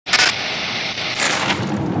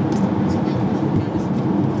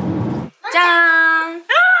Dun!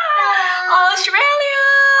 Australia!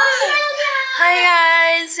 Hi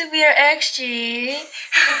guys, we are XG.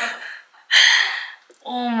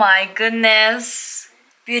 Oh my goodness,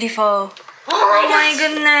 beautiful. Oh my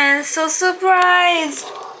goodness, so surprised.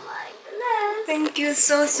 Thank you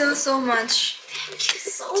so much.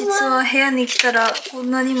 実は部屋に来たらこん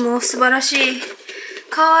なにも素晴らしい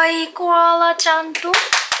可愛いコアラちゃんとワ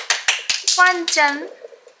ンちゃん、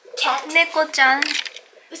猫ちゃん、う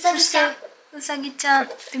さぎちゃん、うさぎちゃん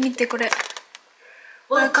で見てこれ。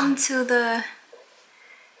Welcome to the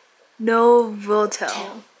No Hotel。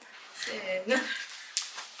せーの。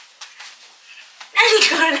何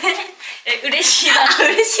これ？嬉しいな。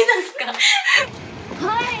嬉しいですか？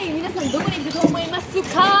はい、皆さんどこに行くと思います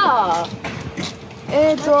か？オ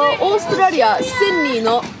ーストラリア・シドニー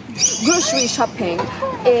のグロスリーショッピング。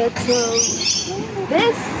です。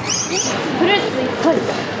フルーツいっぱい。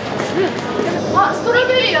あ、ストロ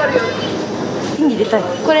ベリーあるよ。手に入れたい。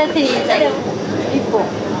これは手に入れたい。一本。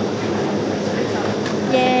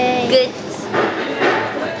イエーイ。グッズ。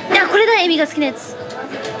いや、これだ、エミが好きなやつ。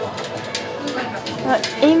あ、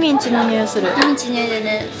エミンチの匂いする。エミンチの匂いだ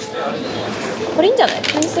ね。これいいんじゃない？こ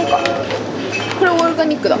れにするか。これオーガ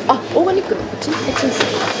ニックだ。あ、オーガニックだ。こっち？こっちにする。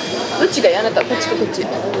どっちが嫌なった？こっちかこっち。こ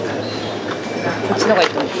っちの方がいい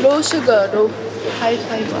と思う。ローシュガー、ローハイフ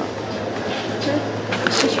ァイバー。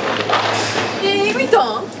見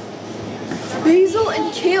た？ベーゼル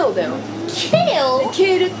&ケールだよ。ケール？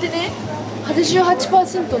ケールってね、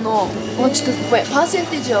88% の、もうちょっとごめん、パーセン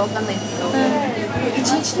テージはわかんないんですけど、1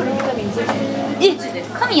日取るビタミン全部。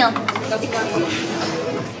神やん。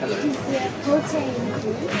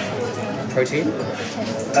Protein?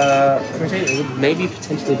 Protein would maybe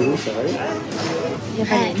potentially be also, right?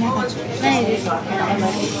 はい、ないです。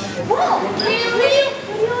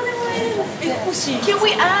Can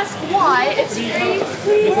we ask why it's free?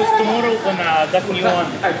 Because tomorrow on that new one,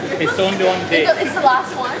 it's only one day. It's the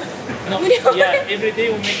last one. No, yeah, every day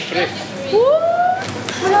we make fresh. Woo!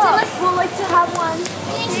 We'd like to have one.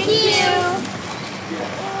 Thank you.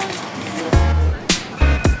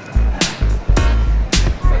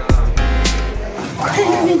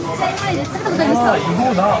 めっちゃうまいです。食べたことありま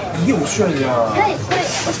すか？이게 오스트레일리아 はい、これオー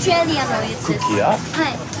ストラリアのやつです。 쿠키야? は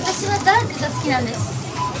い、私はダークが好きなんです。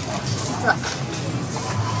実は。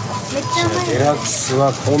めっちゃうまい。デラックス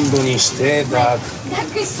は今度にしてダークダー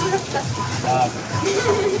クしますか？ダーク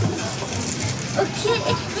オッケー、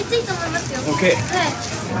めっちゃいいと思いますよ。オッケーはい、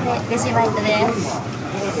これレジバイトです。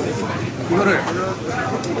이거를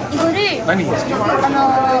이거를何が好き? 큰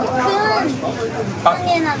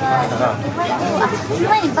빵에다가 그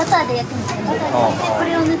前にバターで焼くんですよ。バターで焼いてこ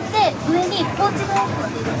れを塗って上にポーチドエ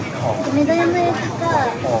ッグメダヤムエッグか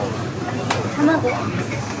卵を乗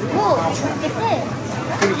っけて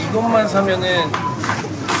그럼 이것만 사면은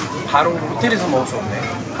바로 호텔에서 먹을 수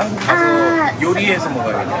없네. 한국 가서 요리해서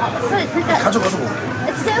먹어야겠네. 가져가서 먹을게.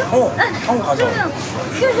 진짜요? 한국 가서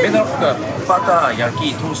매달 그러니까 바타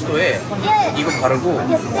야끼 토스트에 이거 바르고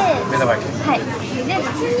매달 갈게. はい。で普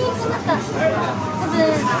通になんか多分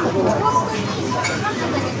トーストにパンと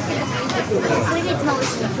かにつけてもいいんですけど、それが一番美味し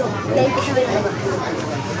いです。焼いて食べるのが。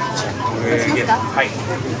そうしますか？はい。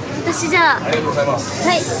私じゃあ。ありがとうございます。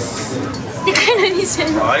はい。でかいのにしちゃ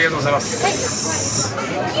います。ありがとうございます。はい。オ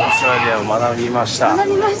ーストラリアを学びました。学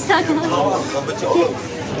びました。いいお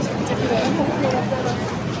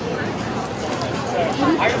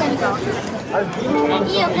買い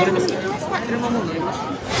物してきました。ヤッホ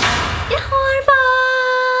ールバ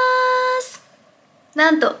ース。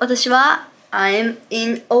なんと私は I'm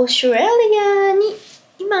in Australia に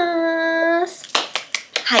います。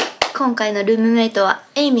はい、今回のルームメイトは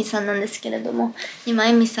エイミさんなんですけれども、今エ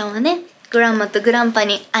イミさんはねグランマとグランパ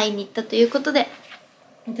に会いに行ったということで、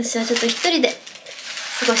私はちょっと一人で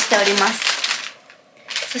過ごしております。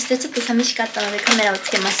そしてちょっと寂しかったのでカメラをつ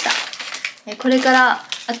けました。これから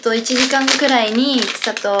あと1時間くらいにキ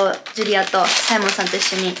サとジュリアとサイモンさんと一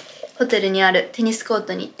緒にホテルにあるテニスコー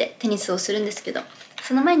トに行ってテニスをするんですけど、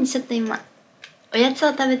その前にちょっと今おやつ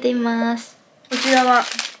を食べています。こちらは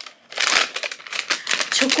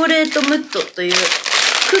チョコレートムットというク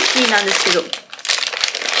ッキーなんですけど、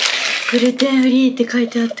グルテンフリーって書い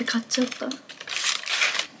てあって買っちゃった。い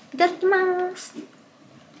ただきます。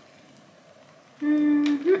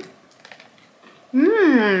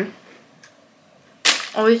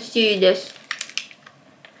美味しいです。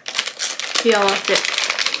幸せ。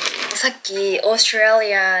さっきオーストラ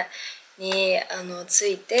リアに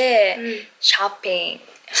着いて、ショッピング。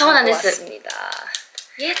そうなんです。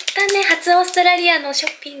やったね、初オーストラリアのショ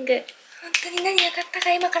ッピング。本当に何が買った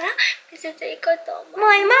か今から見せていこうと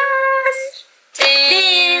思います。で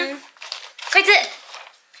ーん。こいつ。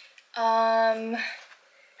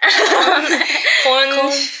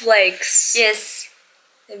flakes. Yes.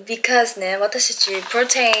 Because 네, 私たち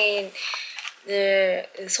프로테인을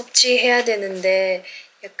섭취해야 되는데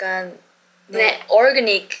약간 네.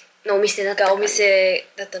 organic のお店だったから。 お店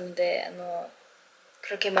だったので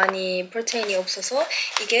그렇게 많이 프로테인이 없어서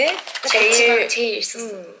이게 제일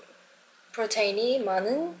있었어. 프로테인이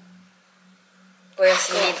많은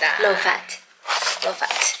거였습니다. Low fat. Low fat.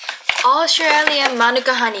 Australian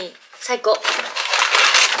마누카 하니 最高。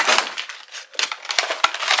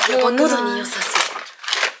やばくない？喉に良さそ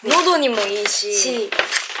う。 喉にもいいし普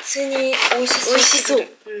通に美味しそう。美味しそう。うん、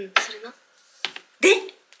それな。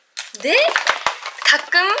で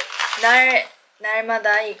가끔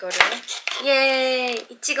날마다 이거를 イエー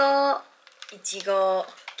イ、いちご。 이치고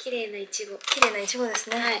綺麗ないちご。 綺麗なイチゴです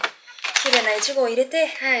ね。はい。綺麗なイチゴを入れて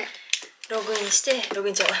はい。ログインしてログ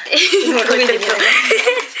インちゃうわ。今ログインできない。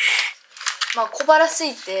まあ小腹す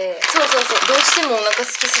いてそうそうそう。どうしてもお腹空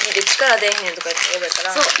きすぎて力出えへんとか言ってやばいか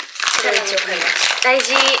らそう。それを一応買いました。大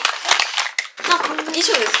事。まあこんな以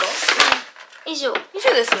上ですか？以上。以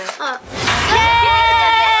上ですね。あ。イエーイ。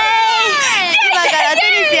今からテ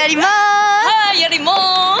ニスやります。はい、やり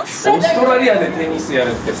ます。オーストラリアでテニスや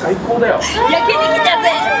るって最高だよ。焼きに来た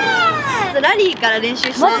ぜ。まずラリーから練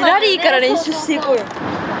習して。まずラリーから練習していこうよ。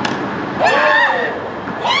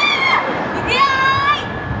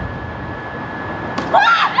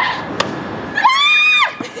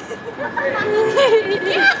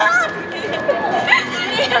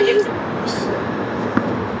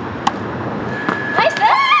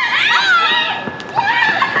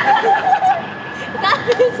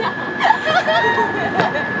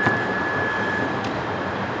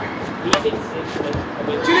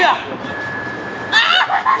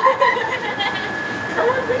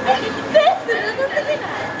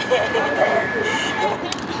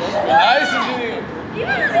ナイスジ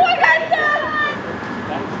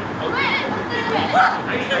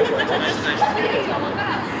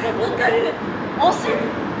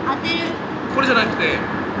これじゃなくて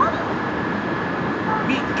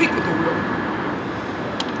結構飛ぶよ。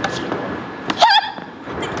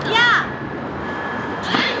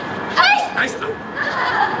ナイスだ。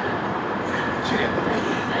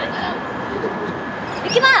行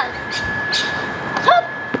きます。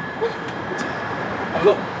あ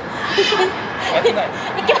のやってない。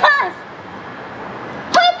行きます。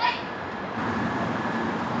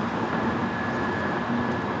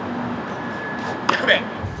やべえ。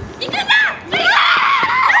行くんだ。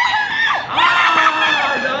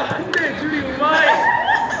なんでジュリうまい。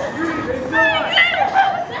ジュリめっ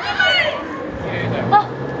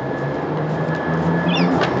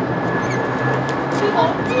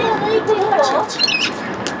ちゃう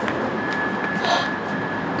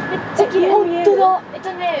まい。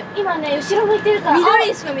今ね、後ろ向いてるから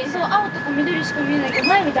緑しか見えない。そう、青とか緑しか見えないけど、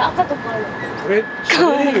前見て赤とかある。これ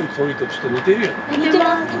喋れる鳥とちょっと似てるよね。似て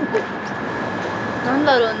ます。なん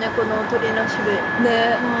だろうね、この鳥の種類。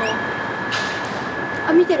ね。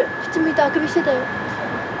あ、見てる。こっち向いてあくびしてたよ。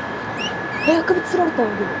あくびつられたわ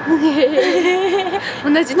け。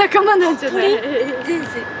同じ仲間なんじゃない？全然。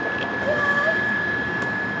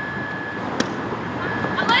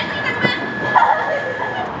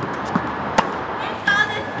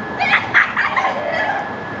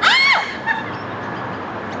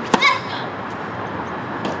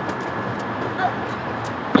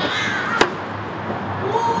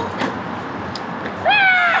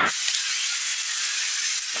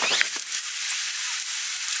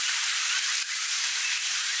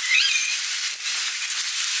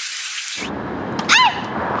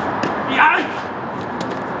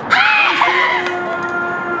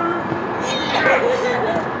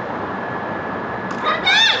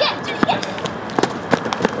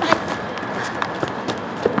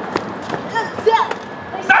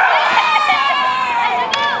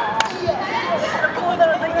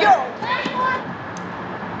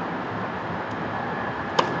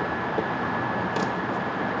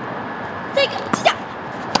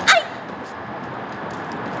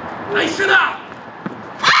ナイスだ。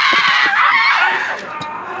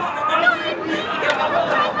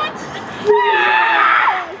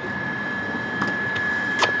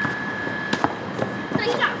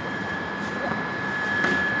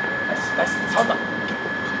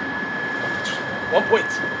1 point.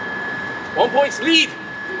 1 point lead.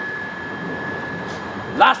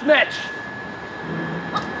 Last match.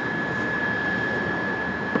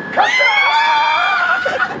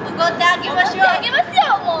 おごってあげましょう。あげます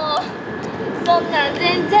よ、もう。そんなん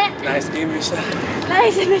全然。ナイスゲームでした。ナ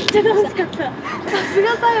イス、めっちゃ楽しかった。さす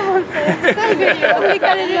がサイモンさん。最後に置いて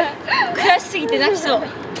かれる。悔しすぎて泣きそう。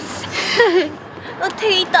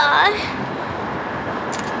手痛い。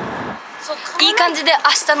そいい感じで明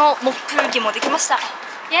日のモップ着もできました。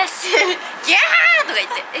イエスギャーとか言っ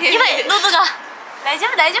てやばい、喉が大丈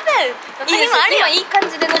夫大丈夫。今いい感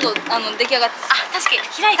じで喉出来上がって、あ、確かに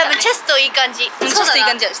開いた。多分チェストいい感じ。チェストいい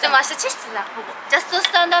感じ。でも明日チェストだ、ほぼジャストス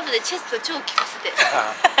タンドアップでチェスト超効かせて。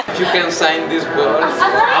 You can sign this board.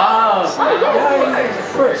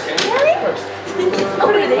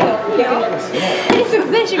 これでいいよ。すご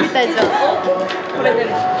い選手みたいじゃん。これで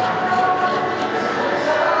も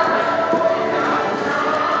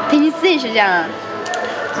テニス選手じゃん、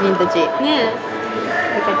自分たち。ねえ。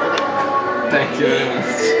Thank you very much.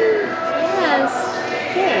 Yes.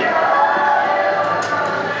 Okay.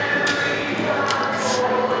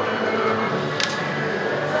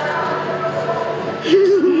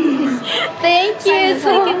 Thank you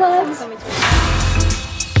so much.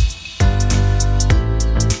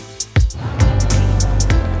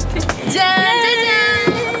 じゃー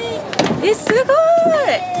ん。すごい。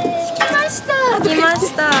着きました。着きま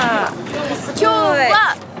した。今日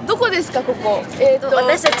はどこですかここ？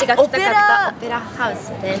私たちが来たかったオペラハウス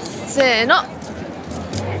です。せーの。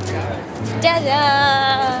じゃじ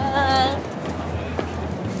ゃーん。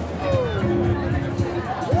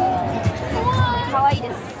可愛い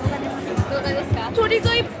です。動画ですか？鳥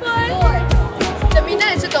がいっぱい。じゃあみん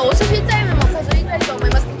なでちょっとお写真タイムも飾りたいと思い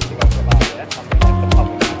ます。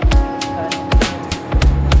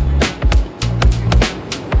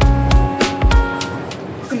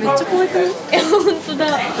めっちゃ可愛くない？本当だ。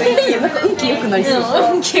なんか運気良くなりそう。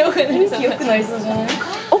運気良くなりそう。良くなりそうじゃない？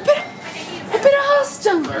オペラハウスじ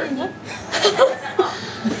ゃん。結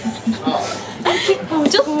構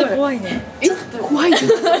ちょっと怖いね。ちょっと怖いです。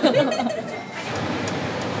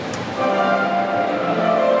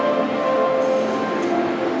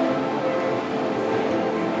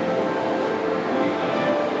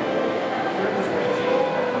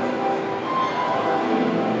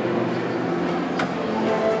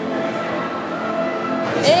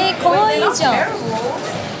可愛いじゃん。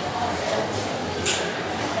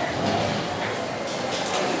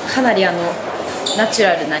かなりナチュ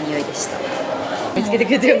ラルな匂いでした。見つけて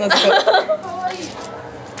くれてるのすごい。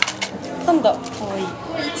なんだ。可愛い。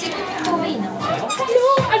可愛いな。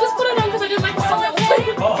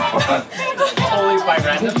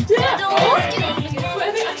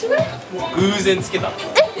偶然つけた。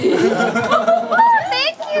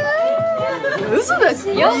嘘だ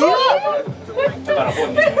し。やばい。だから本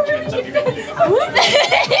人めっちゃビビってる。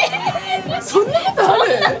そんなことあ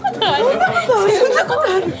る？そんなことあ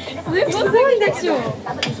る？すごいでしょ。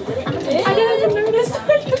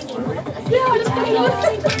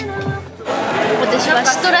私は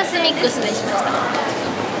シトラスミックスにしまし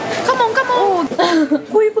た。カモンカモン。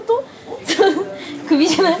こういうこと？首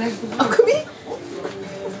じゃない？あ、首？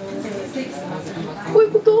こうい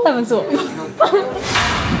うこと？多分そう。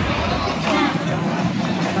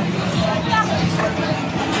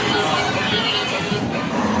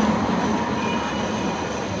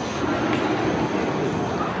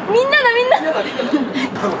みんなだ。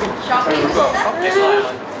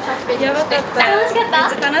やばかった。楽しかった。めっ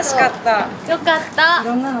ちゃ楽しかった。よかった。い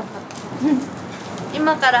ろんなの。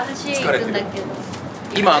今から走り行くんだけど。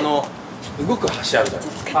今動く橋あるじゃん。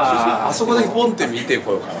あそこだけポンって見て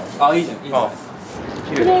こようかな。あ、いいじゃん。いいじゃん。こ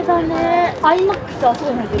れがね、アイマックスあそ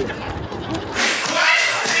こに入ってる。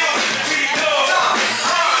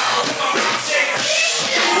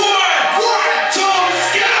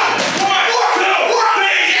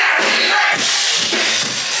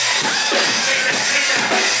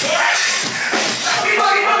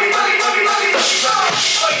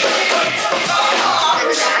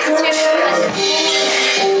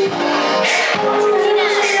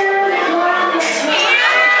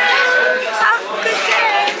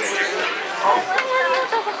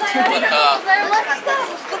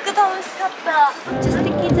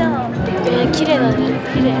綺麗だね。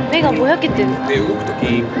綺麗。目がぼやけてる。で動くと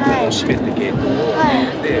き、ここを閉めてゲートを、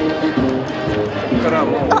で、ここから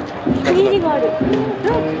もう限りがある。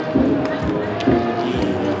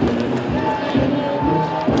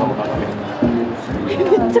めっ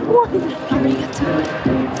ちゃ怖い。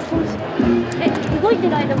動いて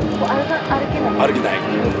る間もここ歩けない。歩けない。こ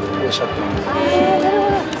こでシャッター。なる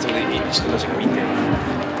ほど。それで人たちが見て。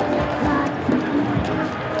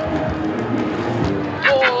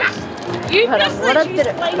ほら笑って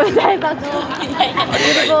る。大爆笑。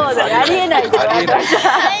ありえない。あ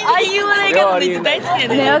あいう笑い方めっちゃ大好き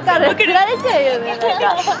だね。わかる。振られちゃうよね。なんか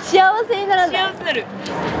幸せにならない。幸せになる。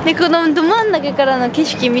でこのど真ん中からの景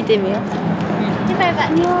色見てみよう。バイバイ。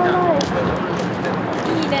いい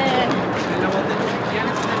ね。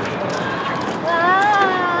わ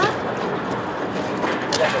あ。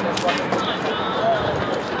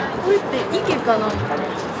これってかな。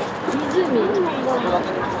湖。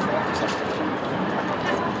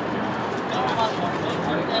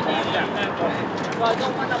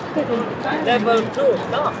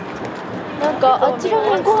なんかあっちら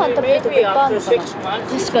辺ご飯食べるとこいっぱいあるのかな。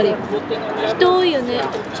確かに人多いよね。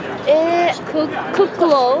クック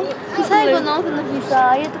ロー最後のオフの日さ、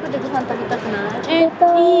ああいうとこでご飯食べたくない？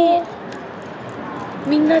いい。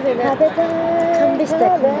みんなでね、勘弁して。食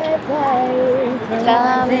べたい食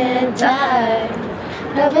べたい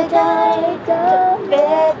食べたい食べ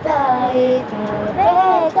たい食べ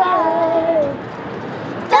たい